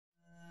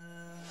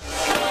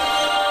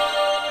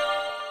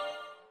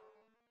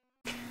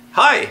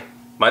Hi,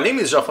 my name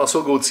is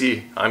Jean-François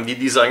Gauthier. I'm the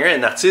designer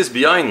and artist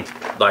behind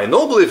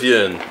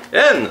Dinoblivion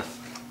and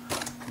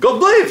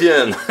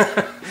Goblivion.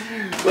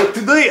 But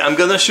today I'm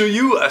gonna show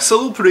you a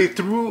solo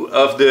playthrough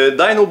of the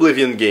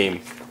Dinoblivion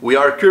game. We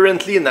are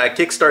currently in a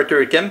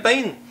Kickstarter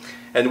campaign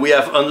and we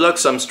have unlocked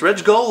some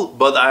stretch goals,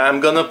 but I'm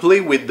gonna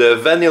play with the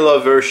vanilla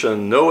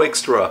version, no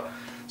extra.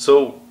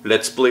 So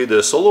let's play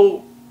the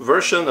solo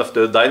version of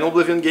the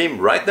Dinoblivion game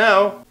right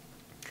now.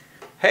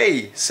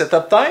 Hey,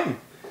 setup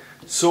time!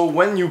 So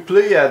when you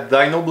play at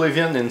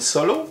Dinoblivion in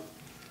solo,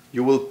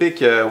 you will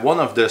pick one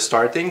of the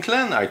starting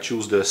clan. I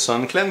choose the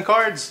Sun clan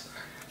cards.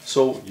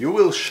 So you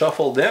will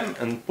shuffle them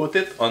and put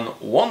it on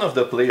one of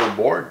the player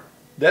board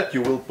that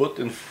you will put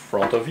in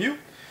front of you.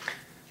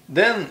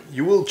 Then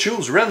you will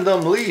choose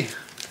randomly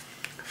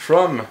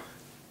from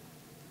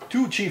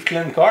two chief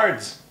clan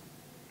cards.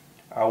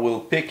 I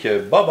will pick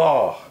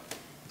Babar.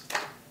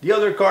 The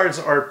other cards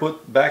are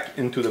put back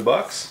into the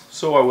box,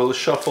 so I will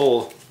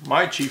shuffle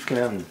my chief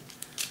clan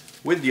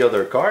with the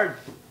other card.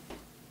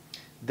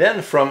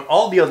 Then from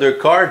all the other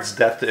cards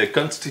that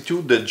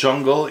constitute the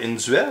jungle in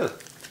Duel,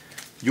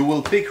 you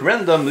will pick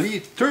randomly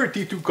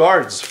 32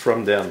 cards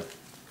from them.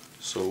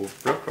 So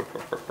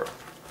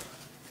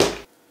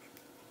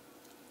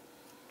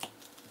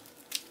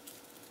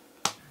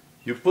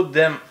you put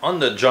them on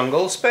the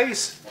jungle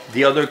space.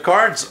 The other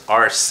cards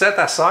are set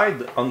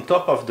aside on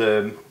top of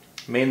the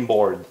main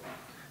board.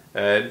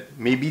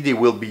 Maybe they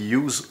will be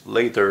used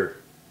later.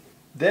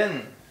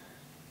 Then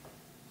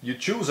you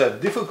choose a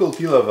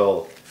difficulty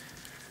level.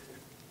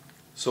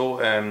 So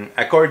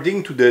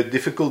according to the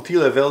difficulty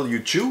level you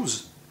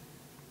choose,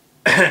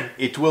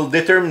 it will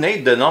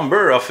determine the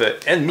number of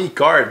enemy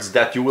cards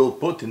that you will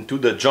put into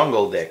the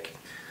jungle deck.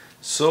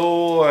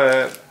 So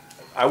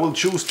I will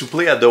choose to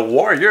play at the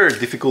warrior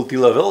difficulty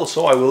level,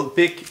 so I will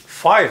pick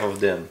 5 of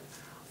them.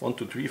 1,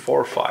 2, 3,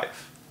 4,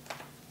 5.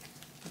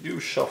 You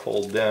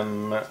shuffle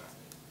them.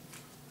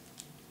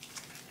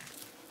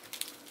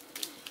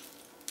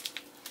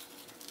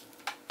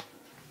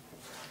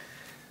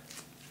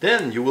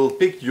 Then you will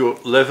pick your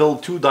level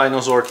 2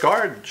 dinosaur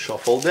card,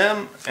 shuffle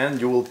them, and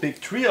you will pick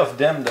 3 of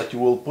them that you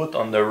will put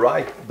on the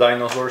right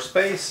dinosaur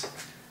space.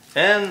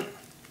 And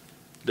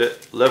the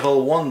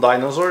level 1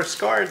 dinosaurs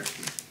card,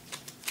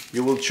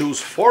 you will choose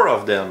 4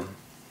 of them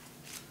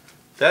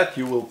that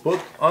you will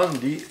put on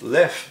the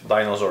left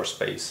dinosaur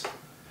space.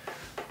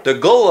 The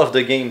goal of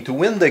the game, to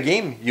win the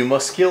game, you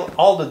must kill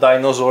all the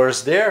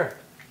dinosaurs there.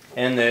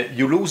 And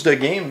you lose the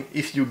game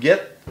if you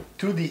get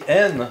to the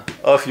end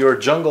of your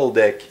jungle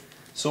deck.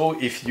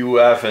 So if you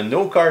have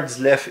no cards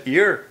left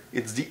here,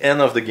 it's the end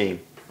of the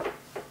game.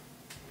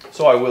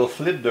 So I will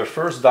flip the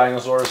first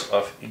dinosaurs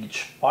of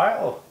each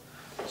pile.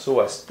 So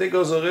a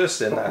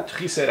Stegosaurus and a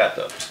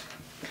Triceratops.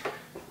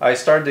 I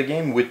start the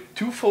game with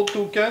 2 full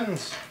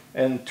tokens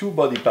and 2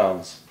 body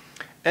pounds.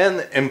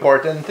 And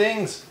important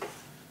things,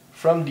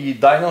 from the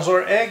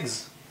dinosaur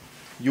eggs,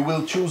 you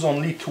will choose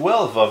only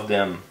 12 of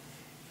them.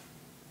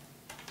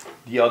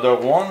 The other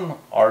one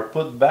are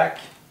put back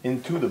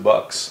into the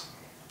box.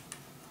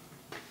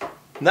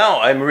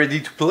 Now I'm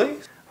ready to play.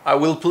 I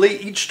will play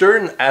each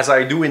turn as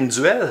I do in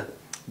Duel,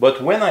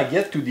 but when I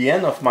get to the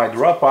end of my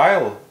draw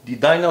pile, the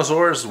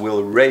dinosaurs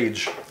will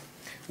rage.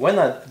 When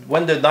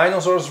the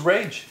dinosaurs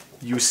rage,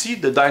 you see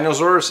the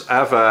dinosaurs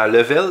have a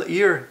level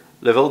here,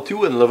 level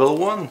 2 and level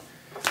 1.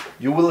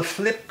 You will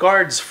flip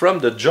cards from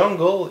the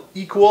jungle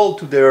equal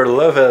to their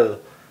level,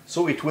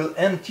 so it will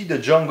empty the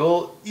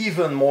jungle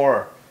even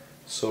more.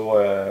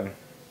 So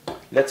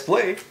let's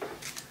play.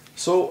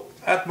 So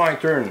at my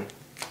turn,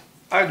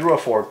 I draw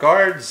 4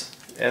 cards,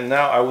 and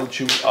now I will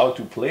choose how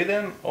to play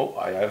them. Oh,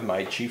 I have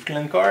my chief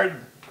clan card.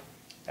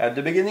 At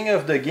the beginning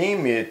of the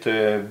game,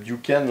 you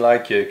can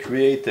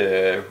create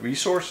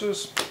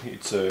resources.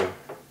 It's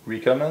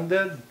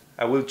recommended.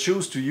 I will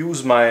choose to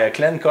use my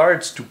clan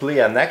cards to play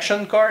an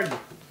action card.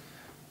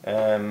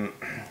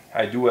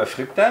 I do a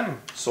Friptam,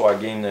 so I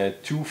gain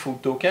 2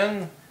 food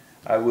tokens.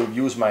 I will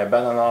use my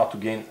banana to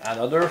gain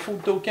another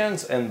food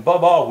tokens, and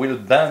Baba will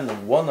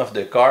ban one of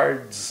the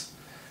cards.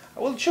 I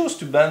will choose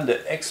to ban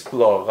the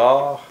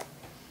Explorer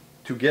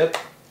to get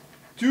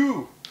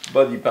 2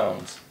 body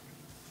pounds.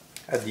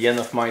 At the end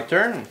of my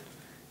turn,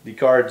 the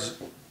cards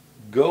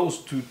goes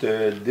to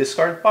the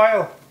discard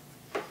pile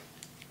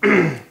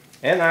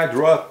and I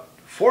draw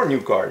 4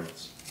 new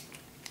cards.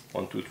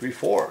 1, 2, 3,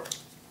 4.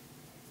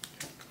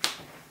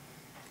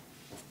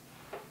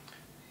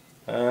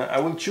 I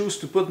will choose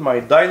to put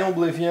my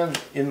Dinoblivion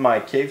in my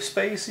cave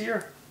space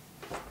here.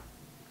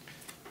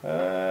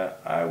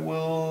 I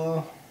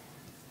will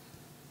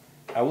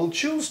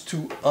choose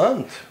to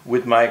hunt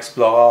with my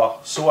Explorer,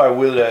 so I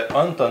will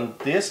hunt on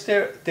this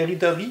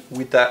territory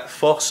with a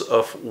force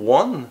of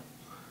 1.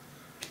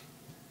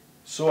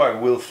 So I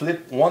will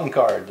flip 1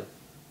 card.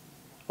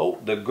 Oh,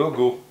 the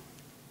Go-Go.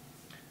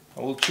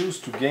 I will choose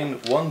to gain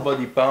 1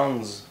 body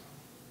pounds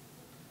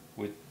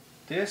with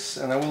this,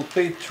 and I will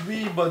pay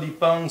 3 body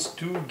pounds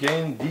to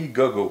gain the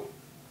Go-Go.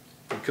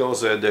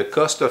 Because the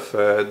cost of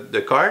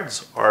the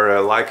cards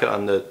are like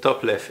on the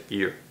top left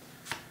here.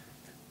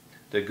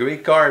 The gray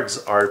cards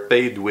are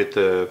paid with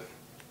a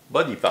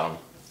body pound.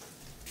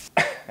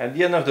 At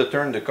the end of the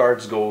turn, the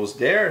cards goes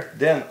there.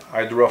 Then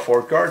I draw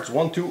 4 cards.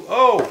 1, 2,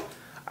 oh!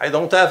 I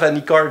don't have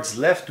any cards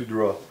left to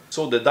draw.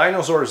 So the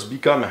dinosaurs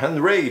become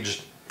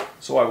enraged.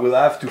 So I will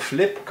have to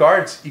flip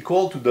cards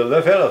equal to the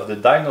level of the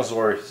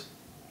dinosaurs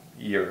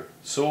here.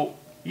 So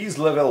he's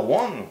level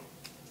 1.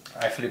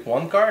 I flip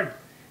 1 card.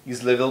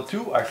 He's level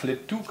 2. I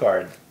flip 2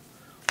 cards.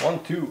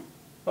 1, 2.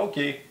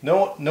 Okay,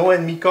 no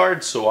enemy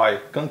cards, so I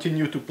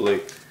continue to play.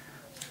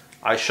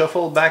 I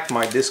shuffle back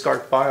my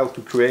discard pile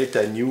to create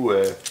a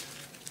new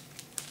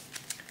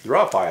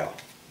draw pile.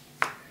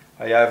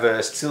 I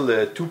have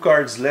still 2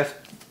 cards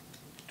left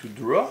to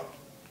draw.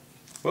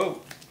 Whoa.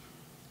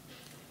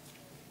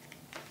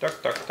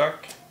 Tuck, tuck,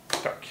 tuck,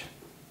 tuck.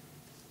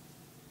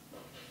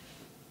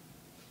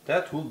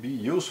 That will be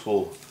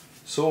useful.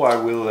 So I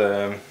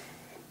will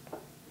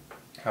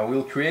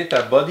create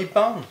a body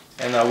pound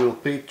and I will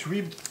pay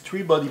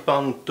 3 body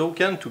pound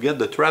token to get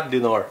the trap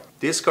dinner.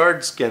 These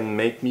cards can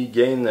make me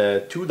gain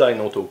 2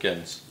 dino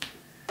tokens.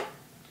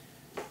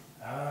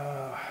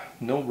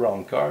 No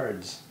brown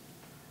cards.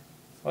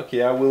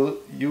 Okay, I will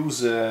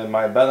use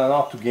my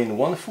banana to gain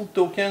 1 food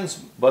tokens,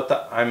 but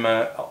I'm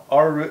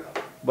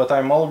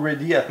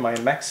already at my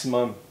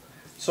maximum.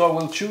 So I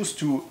will choose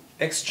to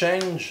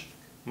exchange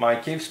my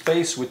cave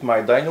space with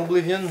my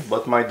Dinoblivion,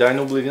 but my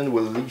Dinoblivion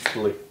will leave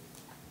play.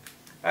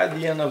 At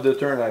the end of the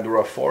turn I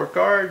draw 4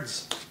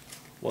 cards.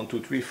 1,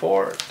 2, 3,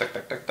 4. Tack,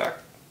 tack, tack, tack.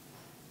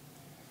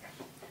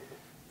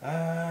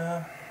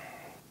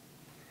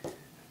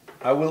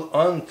 I will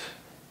hunt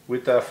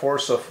with a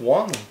force of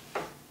 1.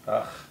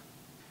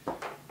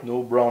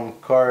 No brown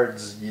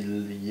cards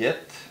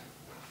yet.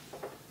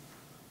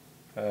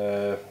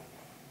 I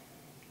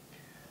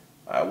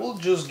will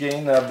just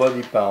gain a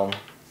body pound.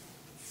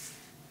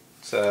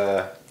 It's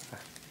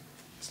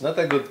not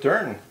a good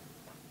turn.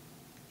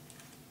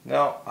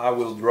 Now I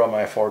will draw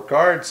my 4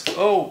 cards.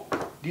 Oh,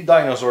 the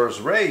dinosaurs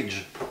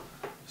rage.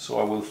 So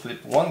I will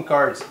flip 1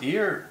 card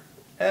here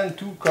and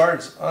 2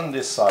 cards on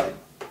this side.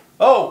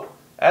 Oh,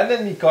 an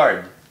enemy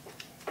card.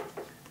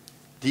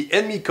 The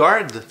enemy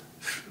card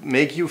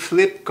make you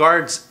flip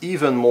cards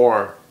even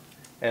more.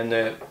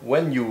 And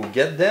when you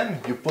get them,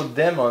 you put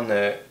them on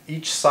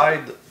each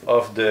side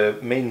of the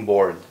main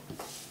board.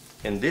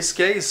 In this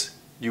case,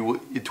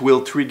 it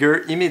will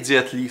trigger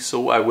immediately,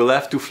 so I will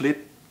have to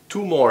flip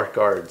 2 more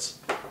cards.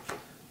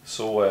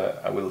 So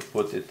I will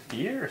put it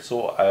here.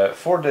 So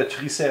for the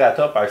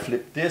Triceratops, I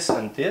flip this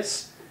and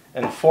this.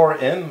 And for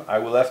him, I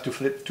will have to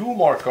flip 2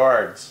 more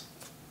cards.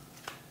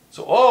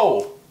 So,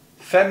 oh,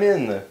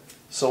 famine.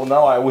 So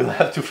now I will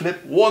have to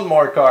flip 1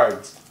 more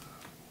card.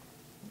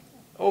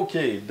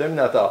 Okay,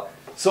 Dominator.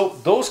 So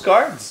those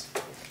cards,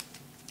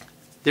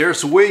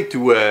 there's a way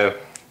to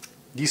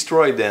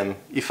destroy them.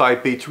 If I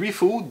pay 3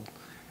 food,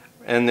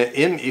 and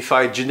him if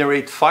I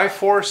generate 5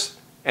 force,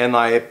 and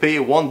I pay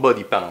 1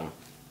 body pound.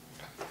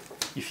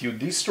 If you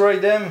destroy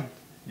them,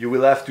 you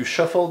will have to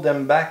shuffle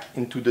them back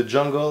into the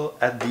jungle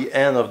at the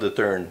end of the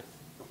turn.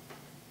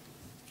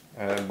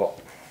 Bon.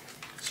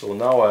 So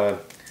now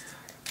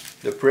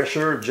the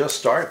pressure just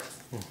starts.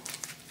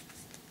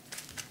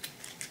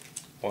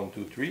 1,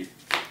 2, 3.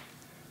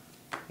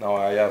 Now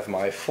I have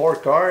my 4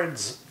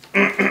 cards.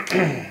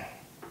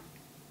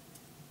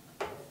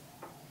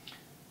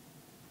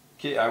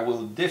 Okay, I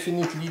will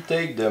definitely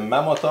take the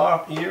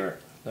Mammothar here.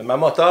 The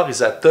Mammothar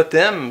is a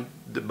totem.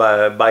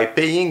 By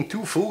paying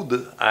 2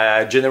 food,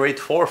 I generate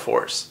 4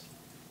 force.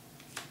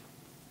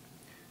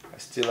 I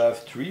still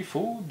have 3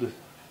 food.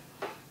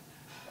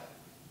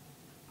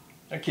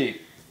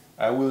 Okay,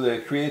 I will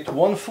create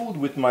 1 food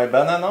with my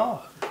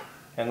banana,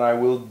 and I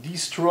will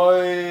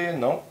destroy...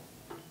 no.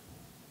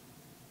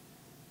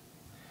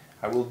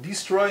 I will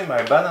destroy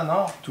my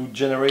banana to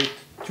generate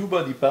 2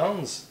 body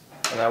pounds,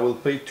 and I will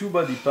pay 2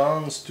 body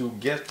pounds to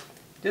get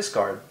this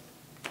card.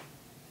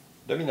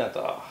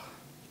 Dominator.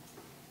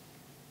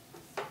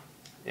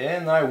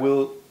 And I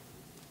will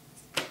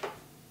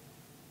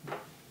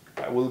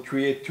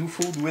create 2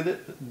 food with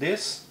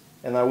this,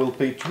 and I will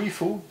pay 3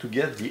 food to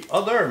get the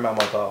other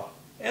Mammothar.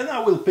 And I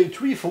will pay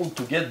 3 food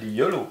to get the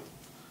yellow.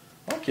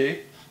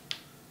 Okay.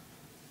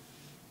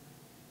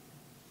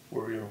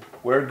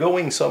 We're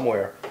going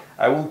somewhere.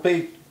 I will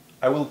pay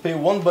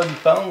 1 body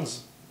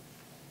pounds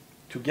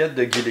to get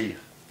the Gilead.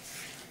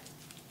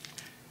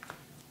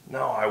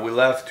 Now I will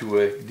have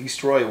to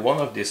destroy one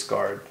of this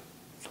card.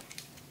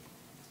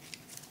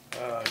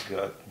 Oh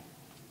god.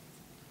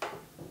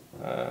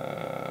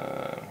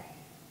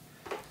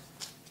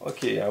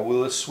 Okay, I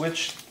will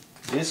switch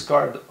this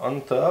card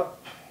on top.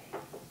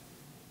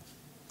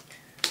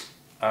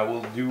 I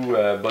will do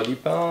a body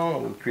pound. I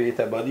will create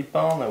a body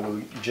pound. I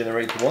will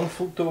generate 1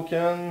 food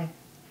token.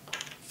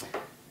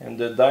 And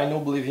the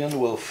Dinoblivion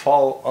will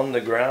fall on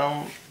the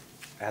ground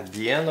at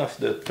the end of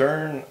the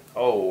turn.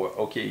 Oh,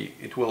 okay,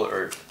 it will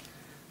hurt.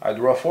 I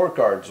draw 4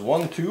 cards.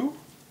 1, 2.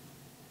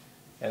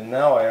 And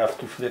now I have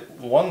to flip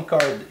 1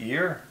 card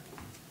here.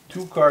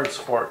 2 cards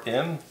for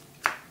him.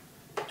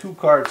 2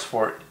 cards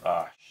for...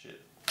 ah,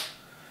 shit.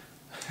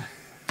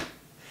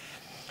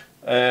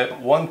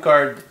 One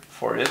card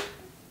for it.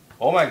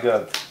 Oh my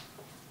god.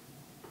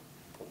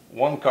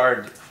 One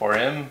card for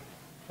him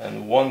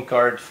and one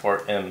card for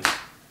him.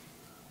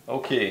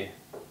 Okay.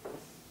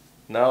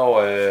 Now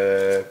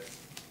it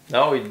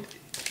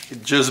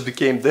just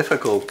became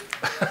difficult.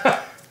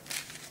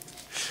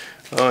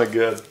 Oh my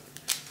god.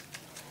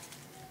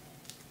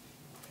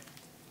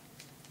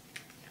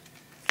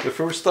 The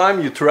first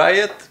time you try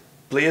it,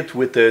 play it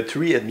with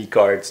 3 enemy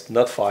cards,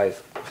 not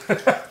 5.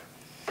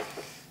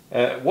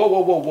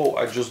 Whoa,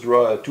 I just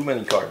draw too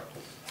many cards.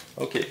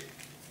 Okay.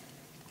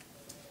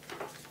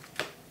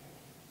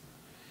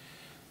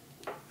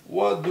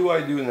 What do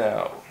I do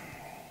now?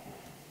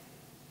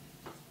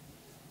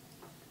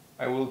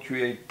 I will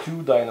create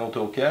 2 dino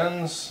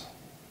tokens.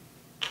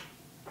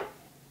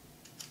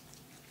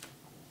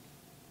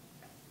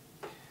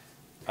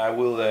 I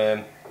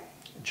will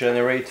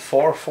generate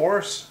 4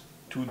 force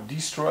to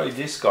destroy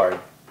this card.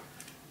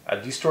 A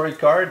destroyed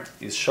card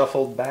is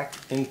shuffled back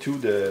into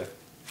the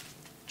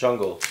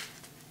jungle.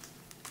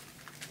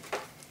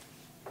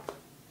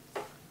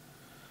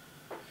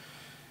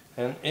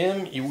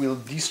 And he will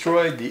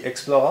destroy the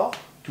explorer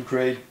to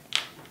create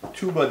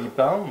 2 body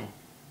pound.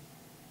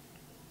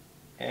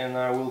 And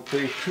I will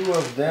pay 2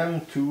 of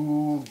them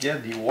to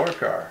get the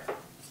worker.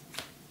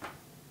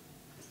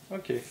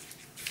 Okay.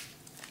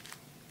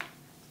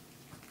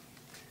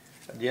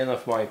 At the end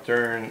of my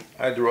turn,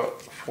 I draw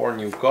 4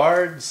 new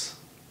cards.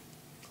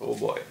 Oh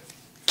boy.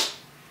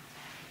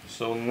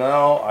 So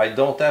now I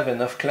don't have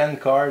enough clan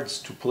cards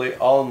to play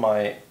all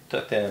my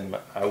totem.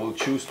 I will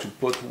choose to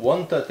put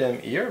 1 totem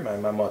here, my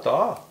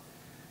Mamotar,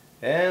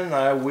 and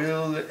I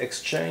will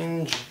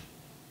exchange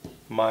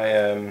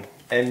my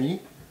Emmy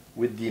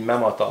with the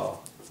Mamotar.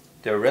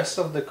 The rest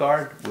of the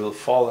card will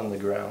fall on the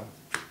ground.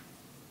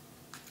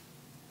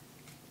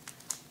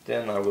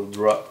 Then I will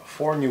draw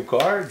 4 new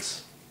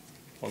cards.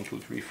 1, 2,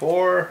 3,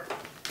 4.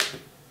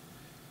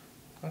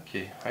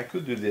 Okay, I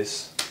could do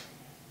this.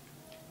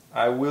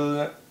 I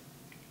will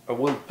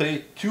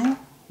pay 2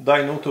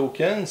 dino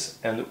tokens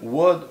and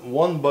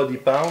 1 body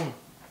pound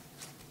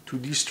to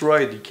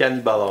destroy the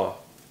Cannibal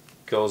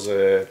because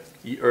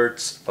he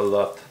hurts a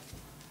lot.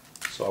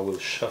 So I will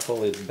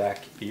shuffle it back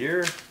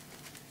here.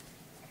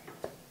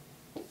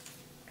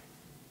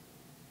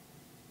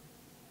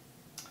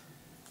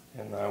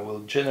 And I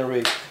will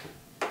generate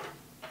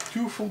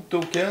 2 food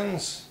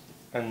tokens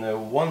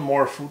and 1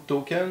 more food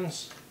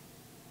tokens.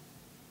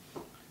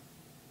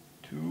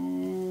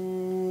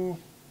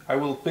 I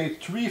will pay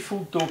 3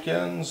 food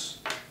tokens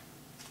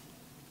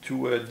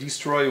to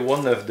destroy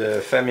one of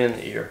the famine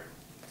here.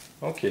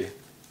 Okay.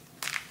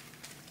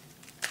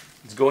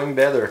 It's going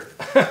better.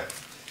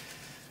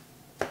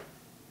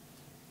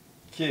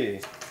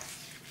 Okay.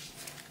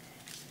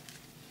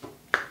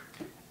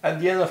 At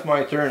the end of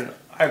my turn,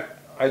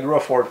 I draw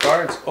 4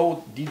 cards.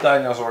 Oh, the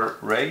dinosaur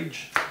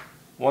rage.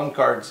 1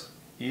 card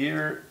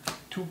here,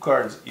 2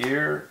 cards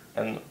here,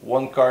 and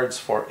 1 card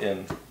for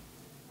him.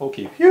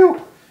 Okay,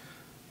 phew!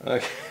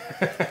 Okay.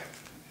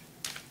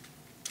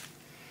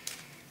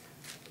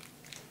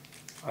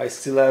 I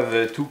still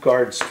have 2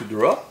 cards to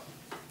draw.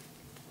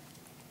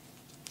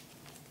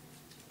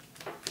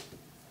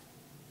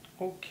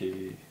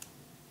 Okay.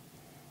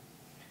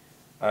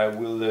 I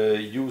will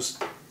use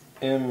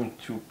him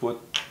to put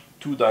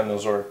 2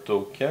 dinosaur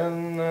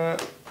token.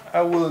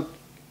 I will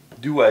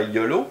do a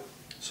YOLO.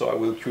 So I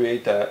will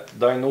create a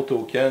dino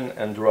token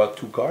and draw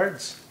 2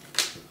 cards.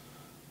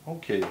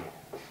 Okay.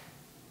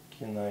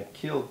 Can I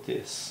kill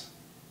this?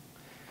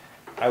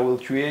 I will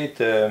create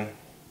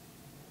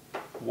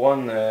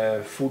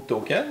 1 food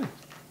token.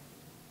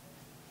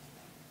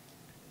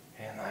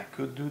 And I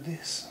could do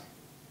this.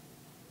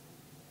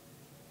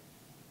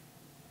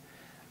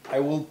 I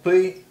will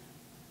pay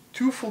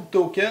 2 food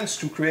tokens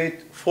to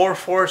create 4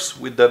 force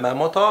with the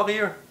Mamotar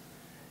here.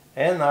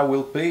 And I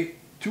will pay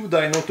 2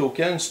 dino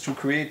tokens to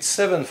create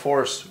 7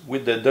 force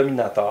with the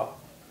Dominator.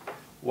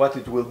 What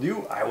it will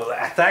do, I will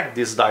attack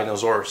this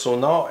dinosaur. So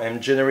now I'm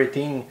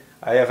generating,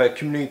 I have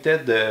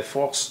accumulated the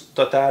force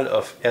total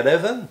of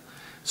 11.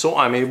 So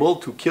I'm able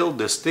to kill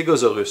the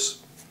Stegosaurus.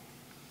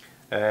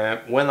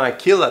 When I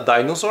kill a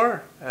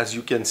dinosaur, as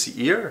you can see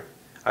here,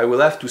 I will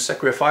have to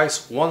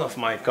sacrifice 1 of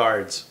my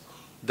cards.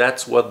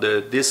 That's what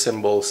this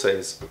symbol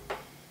says.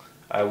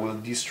 I will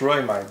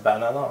destroy my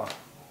banana.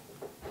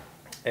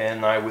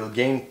 And I will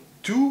gain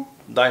 2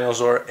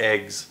 dinosaur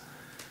eggs.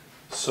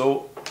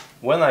 So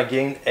when I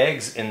gain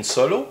eggs in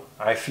solo,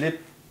 I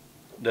flip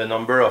the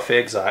number of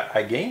eggs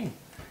I gain.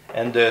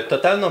 And the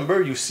total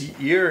number you see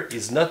here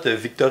is not a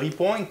victory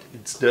point,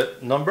 it's the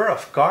number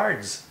of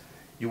cards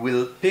you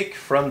will pick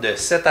from the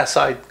set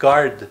aside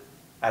card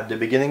at the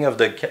beginning of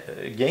the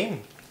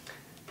game.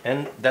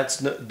 And that's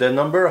the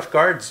number of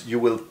cards you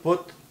will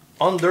put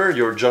under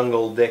your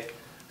jungle deck.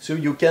 So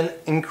you can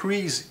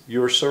increase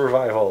your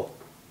survival.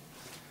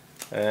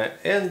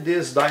 And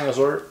this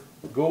dinosaur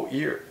go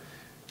here.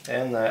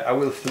 And I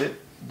will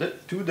flip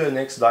to the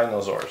next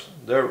dinosaurs,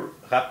 the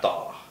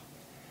raptor.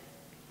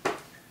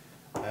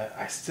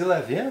 I still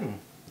have him.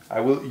 I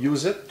will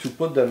use it to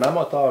put the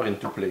Mamotar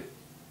into play.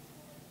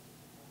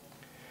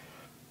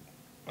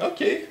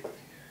 Okay,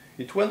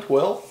 it went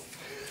well.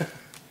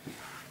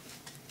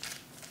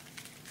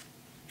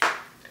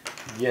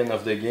 At the end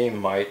of the game,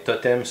 my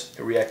totems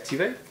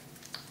reactivate.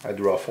 I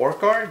draw 4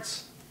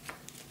 cards.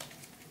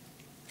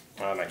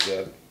 Oh my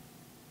god.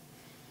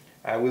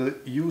 I will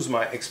use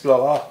my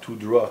Explorer to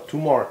draw 2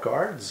 more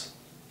cards.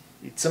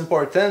 It's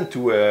important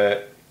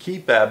to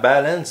keep a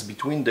balance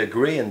between the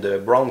gray and the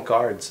brown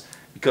cards,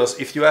 because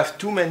if you have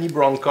too many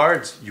brown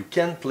cards, you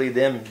can't play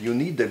them. You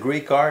need the gray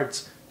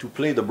cards to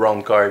play the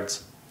brown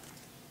cards.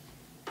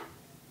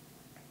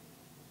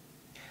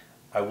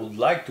 I would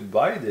like to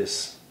buy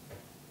this.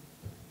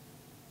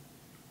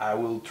 I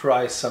will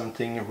try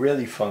something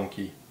really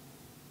funky.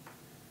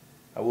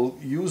 I will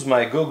use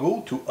my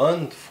go-go to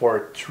hunt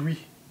for 3.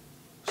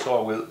 So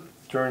I will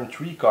turn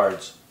 3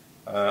 cards.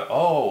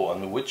 Oh,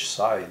 on which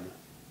side?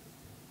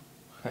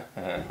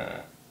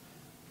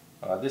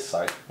 This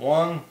side.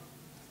 1,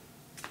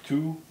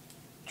 2,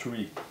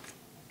 3.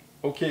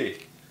 Okay.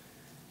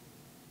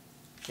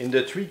 In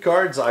the 3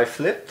 cards I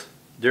flipped,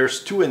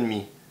 there's 2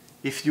 enemy.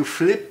 If you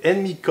flip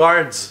enemy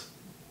cards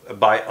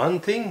by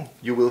hunting,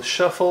 you will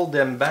shuffle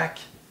them back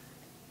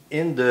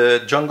in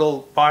the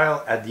jungle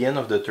pile at the end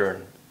of the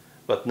turn.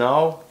 But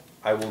now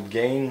I will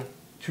gain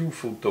 2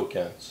 food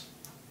tokens.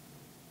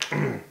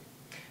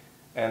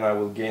 And I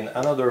will gain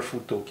another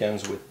food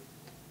tokens with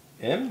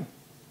him.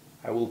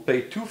 I will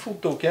pay 2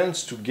 food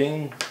tokens to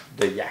gain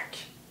the yak.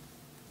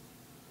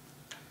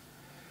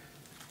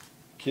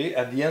 Okay,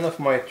 at the end of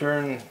my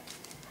turn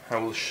I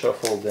will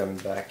shuffle them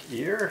back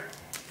here.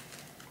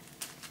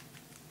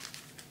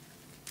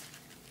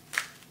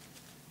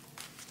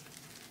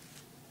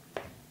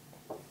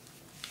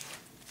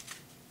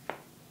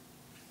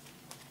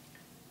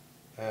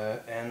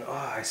 And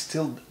I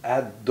still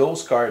add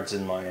those cards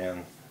in my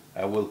hand.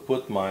 I will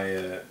put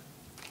my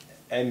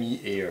ME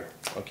here.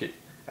 Okay.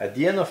 At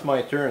the end of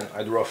my turn,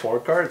 I draw 4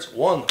 cards.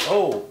 1,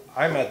 oh,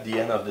 I'm at the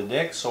end of the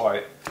deck, so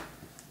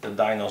the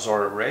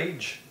dinosaur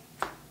rage.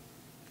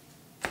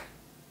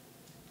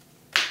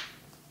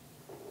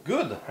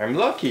 Good, I'm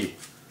lucky.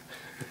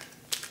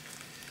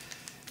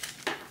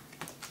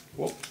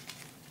 Whoa.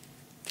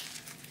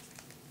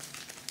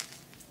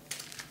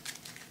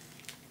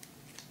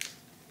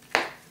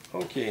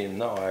 Okay,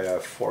 now I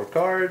have 4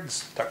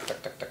 cards. Tack,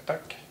 tack, tack, tack,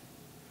 tack.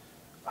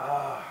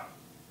 Ah,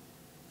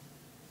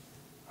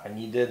 I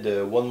needed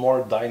 1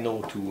 more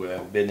dino to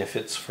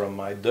benefit from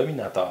my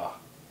Dominator.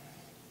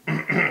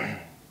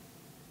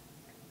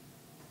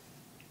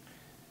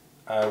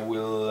 I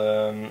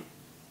will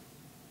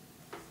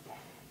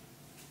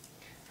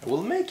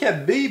make a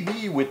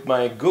baby with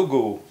my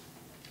go-go.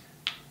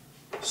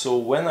 So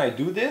when I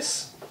do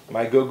this,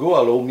 my go-go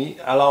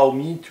allow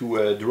me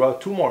to draw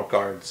 2 more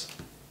cards.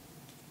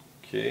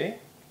 Okay.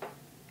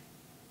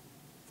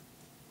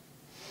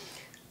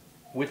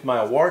 With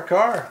my war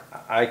card,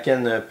 I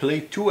can play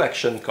 2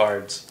 action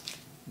cards.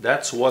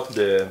 That's what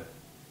the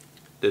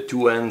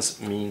 2 ends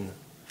mean.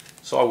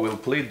 So I will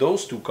play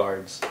those 2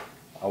 cards.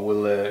 I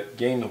will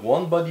gain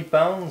 1 body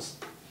pounds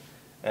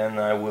and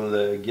I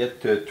will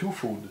get 2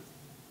 food.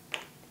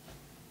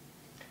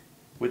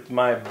 With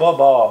my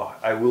Bobar,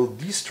 I will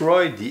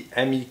destroy the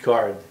ME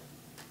card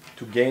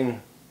to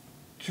gain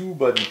 2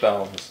 body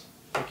pounds.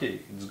 Okay,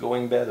 it's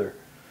going better.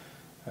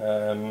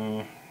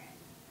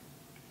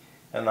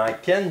 And I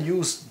can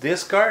use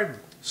this card,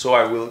 so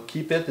I will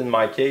keep it in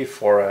my cave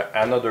for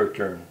another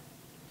turn.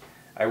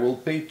 I will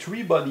pay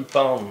 3 body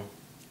pound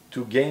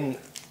to gain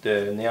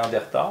the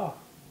Neanderthal.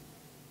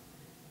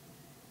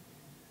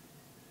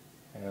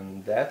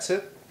 And that's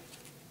it.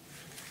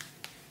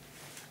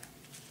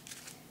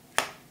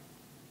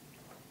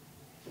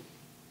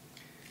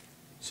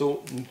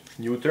 So,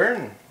 new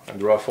turn. I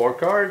draw 4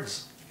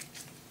 cards.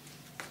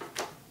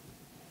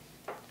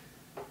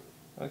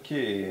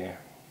 Okay.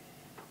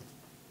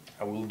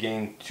 I will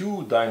gain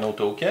 2 dino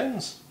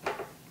tokens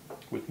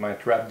with my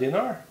trap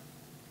dinner.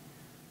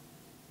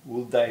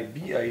 Would I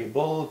be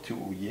able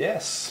to?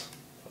 Yes.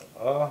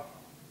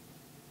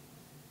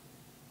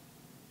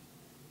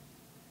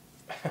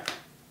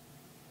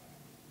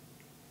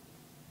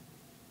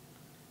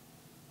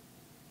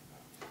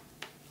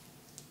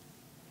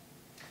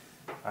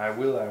 I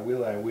will.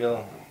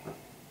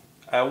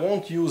 I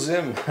won't use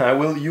him. I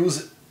will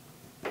use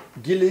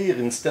Gilir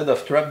instead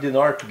of Trap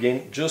Dinar to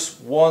gain just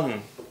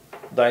 1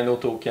 dino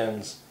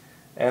tokens.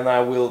 And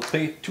I will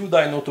pay 2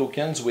 dino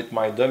tokens with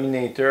my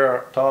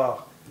Dominator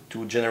Tar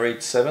to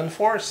generate 7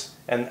 force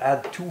and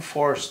add 2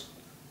 force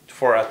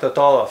for a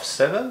total of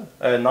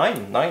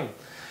 9.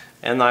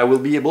 And I will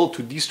be able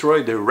to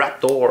destroy the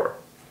Raptor.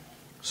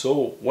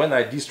 So when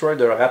I destroy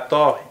the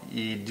Raptor,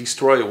 he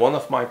destroys one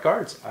of my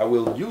cards. I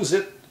will use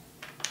it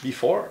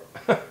before.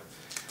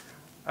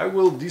 I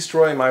will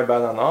destroy my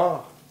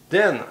Banana.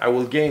 Then I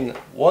will gain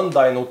 1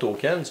 dino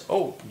tokens.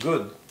 Oh,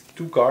 good.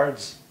 2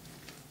 cards.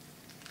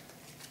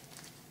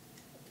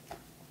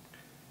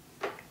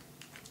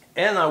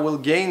 And I will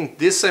gain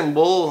this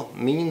symbol,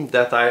 mean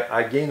that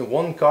I gain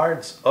 1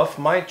 card of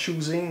my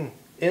choosing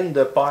in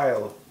the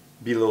pile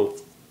below.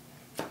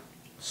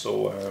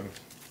 So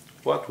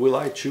what will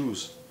I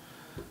choose?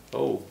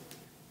 Oh,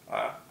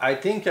 I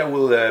think I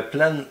will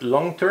plan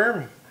long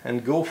term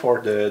and go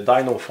for the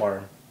Dino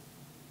Farm.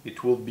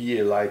 It will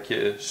be like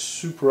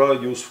super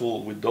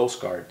useful with those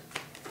cards.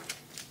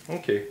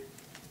 Okay.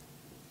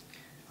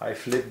 I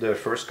flip the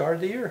first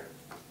card here.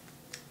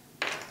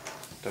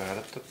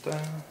 Da-da-da-da.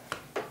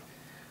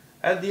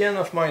 At the end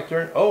of my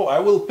turn, oh, I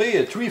will pay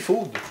a 3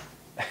 food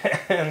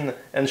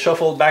and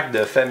shuffle back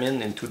the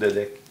famine into the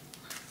deck.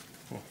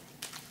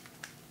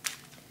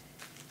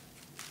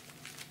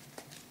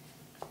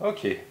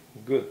 Okay,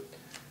 good.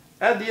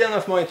 At the end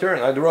of my turn,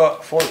 I draw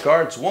 4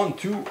 cards. 1,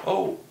 2,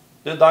 oh,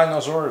 the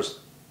dinosaurs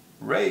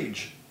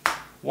rage.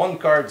 1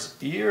 card's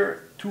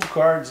here, 2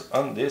 cards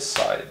on this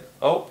side.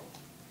 Oh,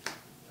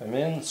 I'm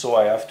in, so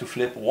I have to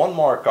flip 1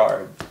 more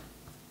card.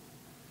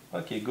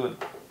 Okay, good.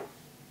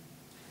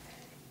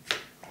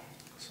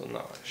 So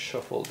now I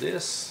shuffle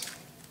this.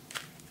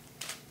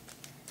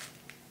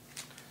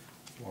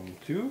 1,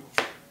 2.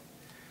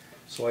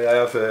 So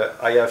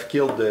I have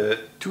killed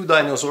 2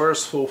 dinosaurs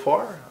so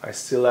far. I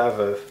still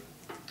have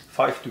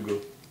 5 to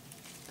go.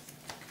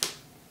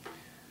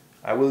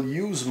 I will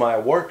use my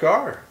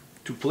worker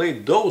to play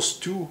those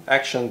 2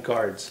 action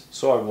cards.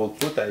 So I will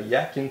put a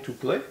yak into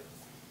play,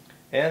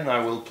 and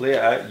I will play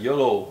a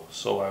YOLO.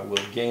 So I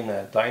will gain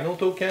dino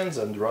tokens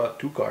and draw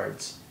 2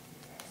 cards.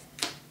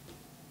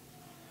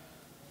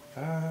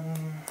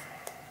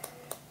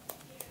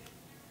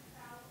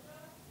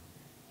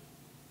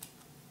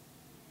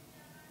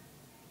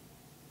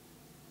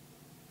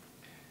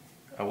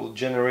 I will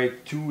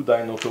generate 2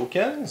 dino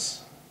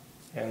tokens,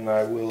 and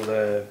I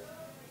will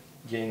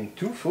gain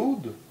 2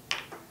 food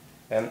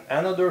and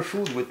another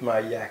food with my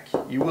yak.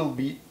 It will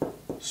be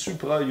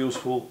super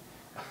useful.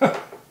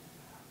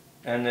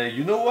 And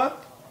you know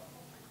what?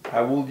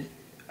 I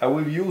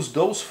will use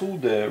those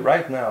food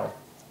right now.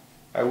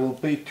 I will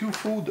pay 2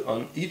 food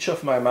on each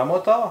of my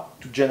Mammoths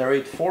to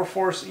generate 4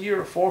 force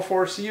here, 4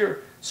 force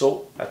here.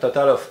 So a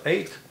total of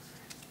 8.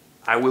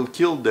 I will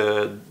kill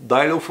the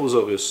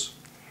Dilophosaurus.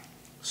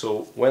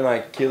 So when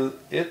I kill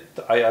it,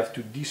 I have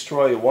to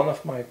destroy one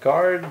of my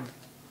cards.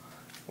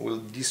 I will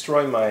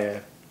destroy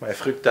my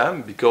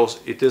Fructam because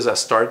it is a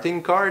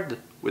starting card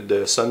with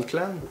the Sun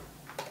Clan.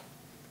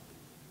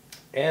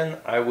 And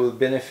I will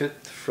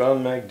benefit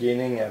from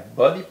gaining a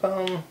body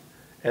pound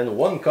and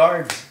 1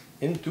 card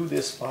into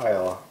this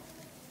pile.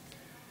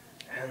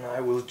 And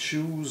I will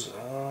choose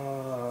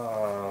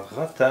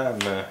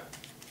Rotam.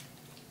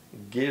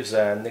 Gives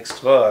an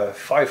extra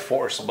 5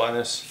 force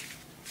bonus.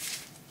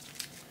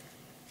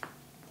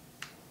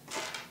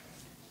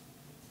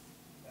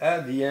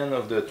 At the end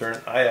of the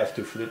turn, I have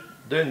to flip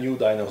the new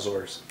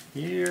dinosaurs.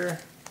 Here,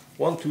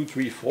 1, 2,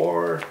 3,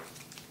 4.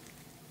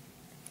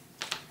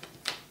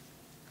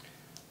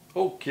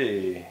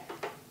 Okay,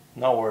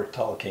 now we're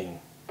talking.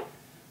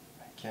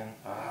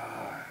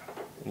 I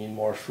need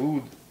more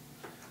food.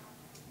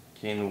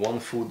 Gain 1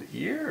 food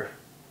here.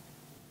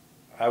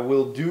 I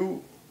will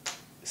do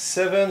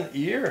 7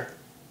 here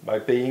by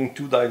paying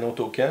 2 dino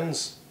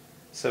tokens.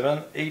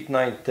 7, 8,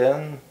 9,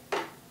 10,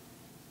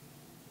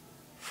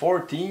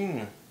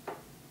 14.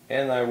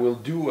 And I will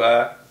do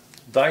a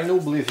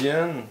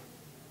Dinoblivion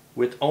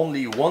with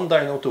only 1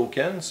 dino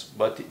tokens,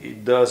 but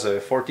it does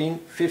 14,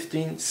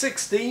 15,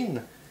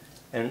 16.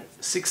 And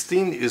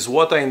 16 is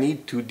what I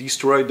need to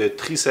destroy the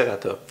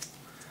Triceratops.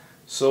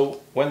 So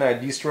when I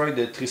destroy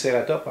the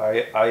Triceratops,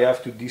 I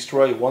have to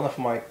destroy one of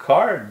my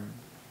cards.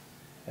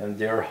 And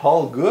they're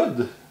all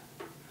good.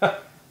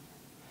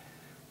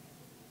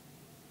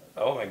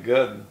 Oh my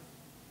god.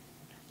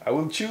 I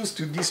will choose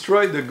to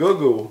destroy the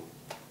Gogo.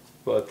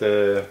 But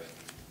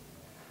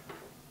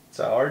it's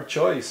a hard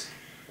choice.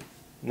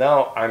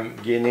 Now I'm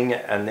gaining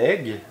an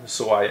egg,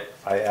 so I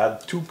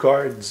add 2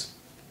 cards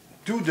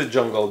to the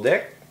jungle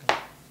deck.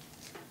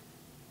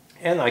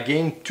 And I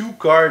gain 2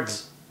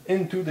 cards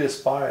into this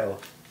pile.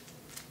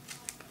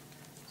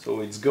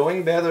 So it's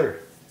going better.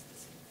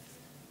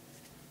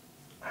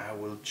 I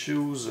will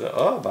choose,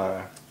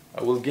 I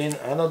will gain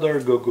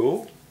another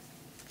Gogo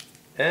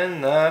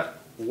and a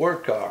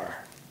worker.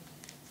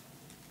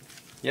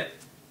 Yep.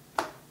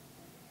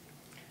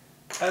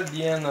 At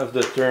the end of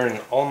the turn,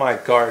 all my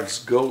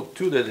cards go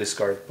to the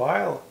discard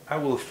pile. I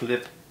will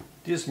flip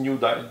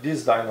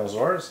these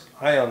dinosaurs.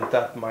 I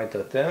untap my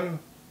totem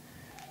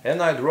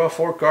and I draw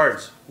 4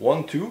 cards.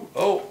 1, 2,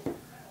 oh,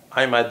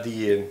 I'm at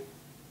the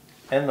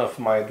end of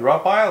my draw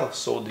pile,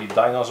 so the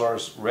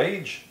dinosaurs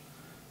rage.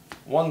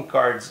 1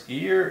 card's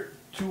here,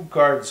 2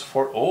 cards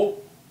for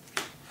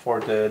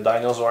the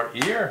dinosaur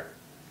here.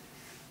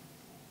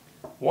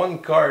 1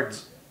 card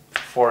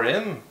for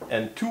him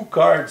and 2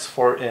 cards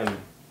for him.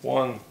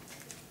 1,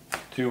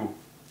 2.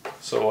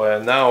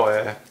 So now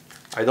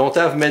I don't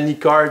have many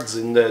cards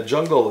in the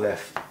jungle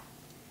left.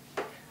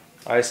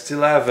 I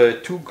still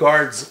have 2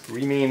 cards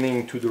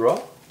remaining to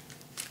draw.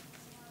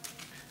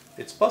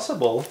 It's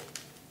possible.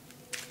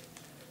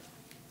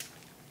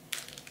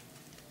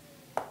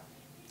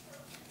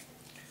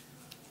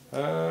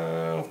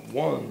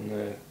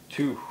 One,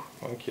 2.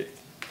 Okay.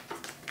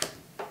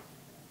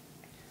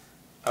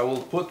 I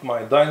will put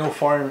my Dino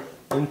Farm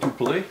into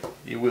play.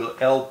 It will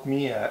help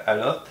me a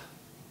lot.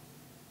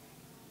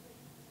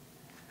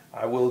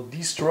 I will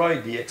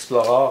destroy the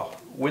Explorer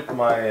with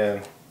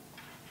my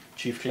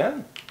Chief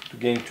Clan to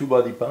gain 2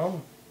 body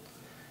pound.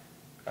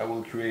 I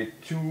will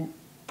create 2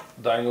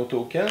 Dino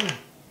token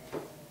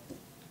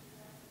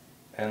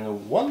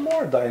and 1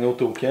 more Dino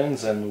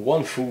tokens and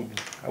 1 food.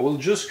 I will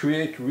just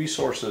create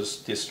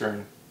resources this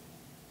turn.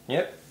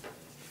 Yep.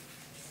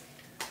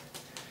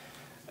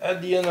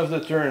 At the end of the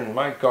turn,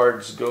 my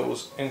cards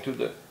goes into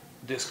the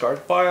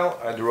discard pile.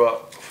 I draw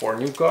 4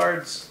 new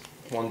cards.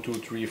 1, 2,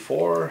 3,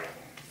 4.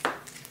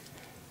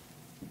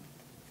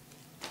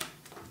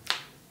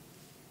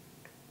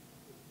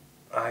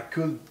 I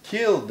could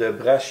kill the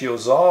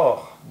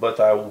Brachiosaur, but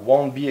I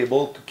won't be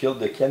able to kill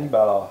the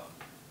Cannibalar.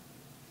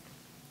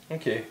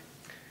 Okay.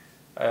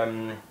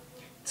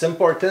 It's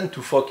important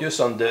to focus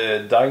on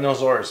the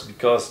dinosaurs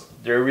because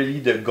they're really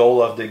the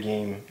goal of the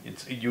game.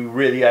 You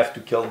really have to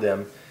kill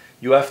them.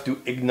 You have to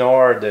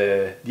ignore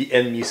the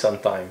enemy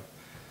sometime.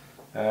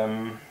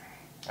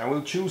 I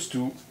will choose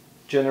to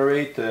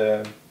generate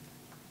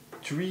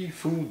 3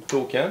 food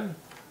token.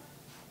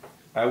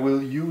 I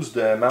will use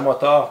the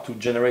Mammotar to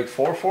generate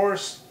 4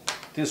 force.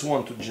 This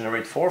one to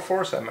generate 4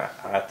 force. I'm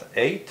at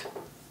 8,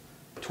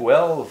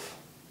 12,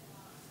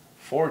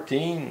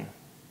 14,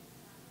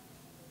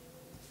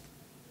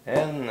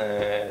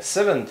 and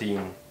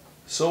 17.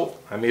 So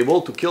I'm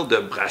able to kill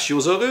the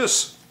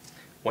Brachiosaurus.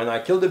 When I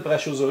kill the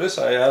Brachiosaurus,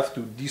 I have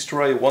to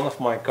destroy one of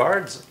my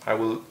cards. I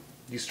will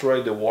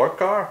destroy the war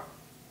car.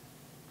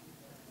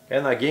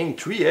 And I gain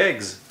 3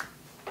 eggs.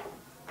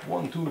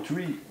 1, 2,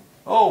 3.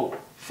 Oh!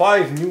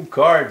 5 new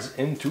cards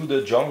into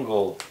the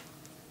jungle.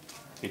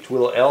 It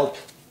will help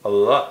a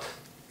lot.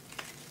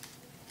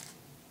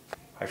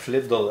 I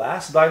flip the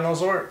last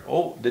dinosaur.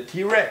 Oh, the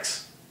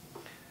T-Rex.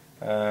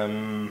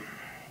 I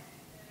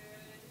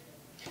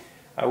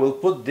will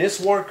put this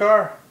war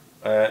car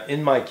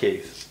in my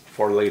cave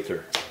for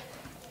later.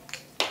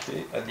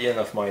 Okay, at the end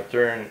of my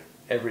turn,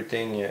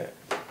 everything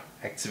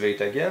activate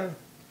again.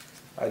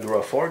 I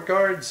draw 4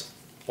 cards.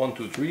 1,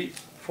 2, 3,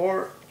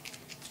 4.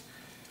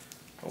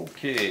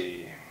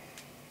 Okay.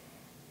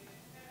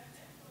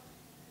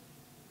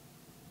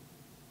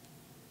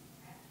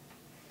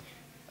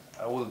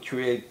 I will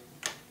create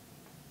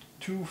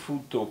 2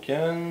 food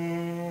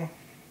token.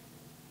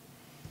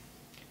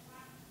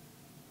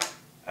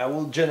 I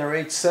will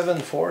generate 7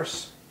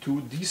 force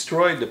to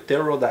destroy the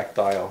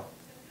pterodactyl.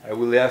 I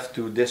will have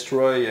to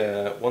destroy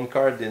 1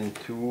 card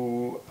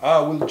into... I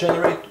will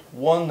generate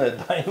 1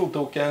 dino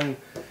token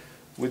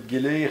with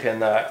Gilir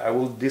and I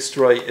will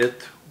destroy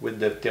it with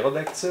the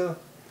pterodactyl.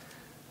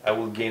 I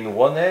will gain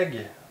 1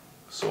 egg,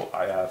 so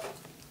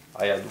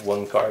I had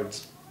 1 card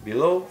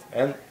below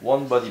and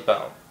 1 body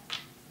pound.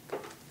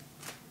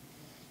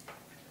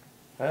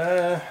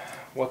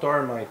 What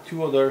are my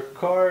 2 other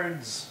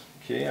cards?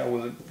 Okay, I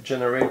will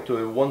generate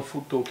 1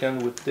 food token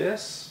with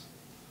this.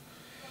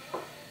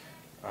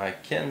 I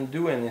can't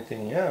do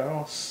anything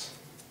else.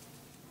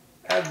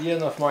 At the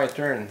end of my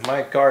turn,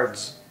 my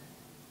cards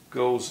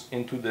goes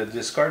into the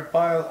discard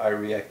pile. I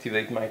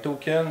reactivate my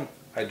token.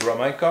 I draw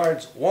my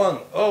cards. 1,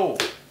 oh!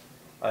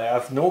 I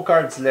have no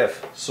cards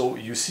left. So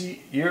you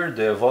see here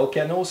the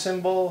volcano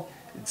symbol.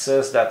 It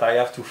says that I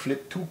have to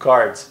flip 2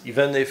 cards,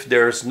 even if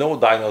there's no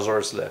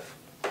dinosaurs left.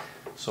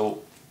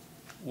 So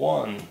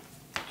 1,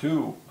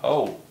 2,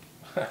 oh!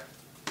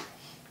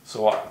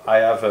 So I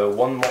have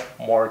 1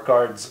 more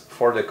cards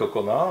for the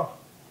Coconut.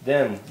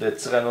 Then the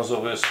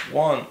Tyrannosaurus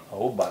 1,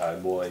 oh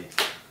bad boy.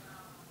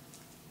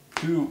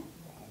 2,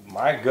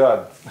 my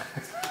god.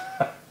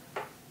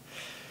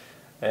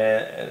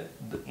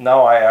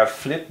 Now I have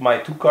flipped my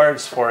 2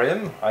 cards for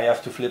him. I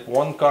have to flip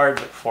 1 card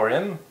for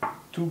him,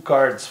 2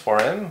 cards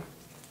for him,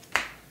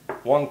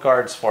 1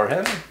 cards for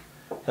him,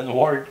 and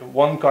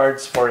 1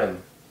 cards for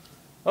him.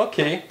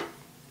 Okay,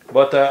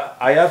 but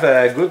I have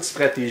a good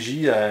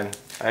strategy.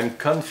 I'm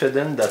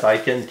confident that I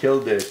can kill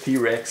the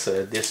T-Rex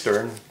this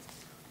turn.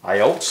 I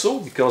hope so,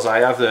 because I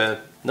have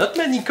not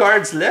many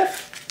cards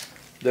left.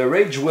 The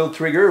rage will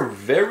trigger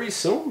very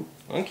soon.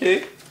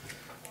 Okay.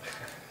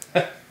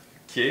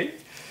 Okay.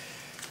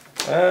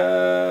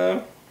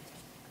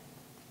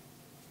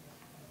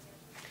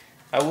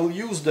 I will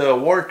use the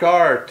war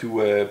card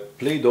to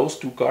play those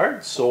 2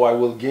 cards, so I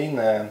will gain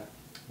a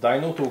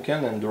Dino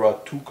token and draw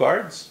 2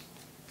 cards.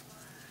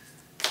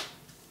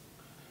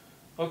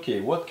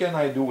 Okay, what can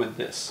I do with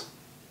this?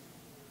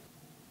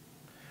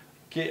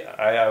 Okay,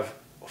 I have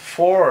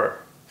 4,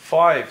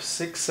 5,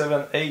 6,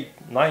 7, 8,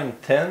 9,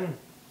 10,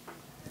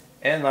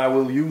 and I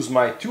will use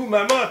my 2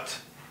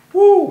 mammoth,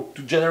 woo,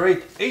 to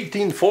generate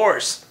 18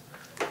 force.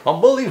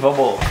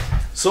 Unbelievable!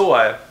 So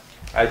I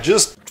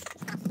just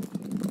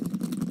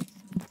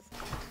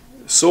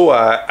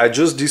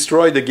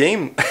destroyed the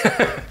game.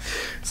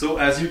 So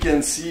as you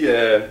can see,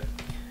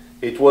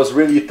 it was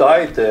really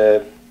tight.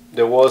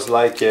 There was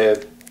like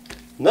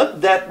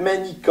not that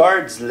many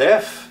cards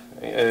left.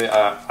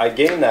 I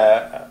gained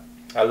a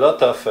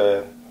lot of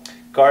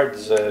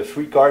cards,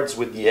 free cards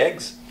with the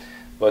eggs,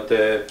 but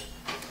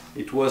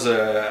It was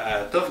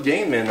a tough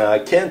game, and I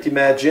can't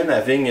imagine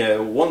having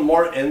one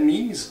more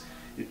enemies.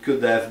 It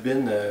could have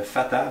been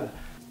fatal.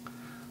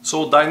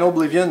 So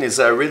Dinoblivion is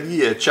a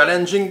really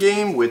challenging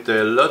game with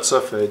lots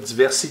of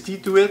diversity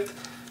to it.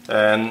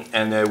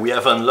 And we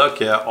have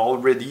unlocked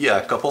already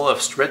a couple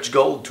of stretch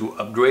goals to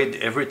upgrade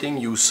everything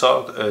you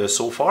saw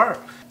so far.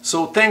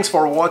 So thanks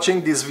for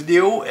watching this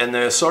video,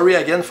 and sorry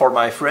again for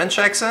my French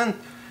accent.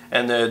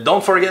 And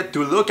don't forget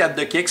to look at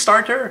the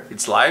Kickstarter,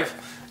 it's live.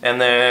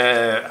 And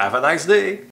have a nice day!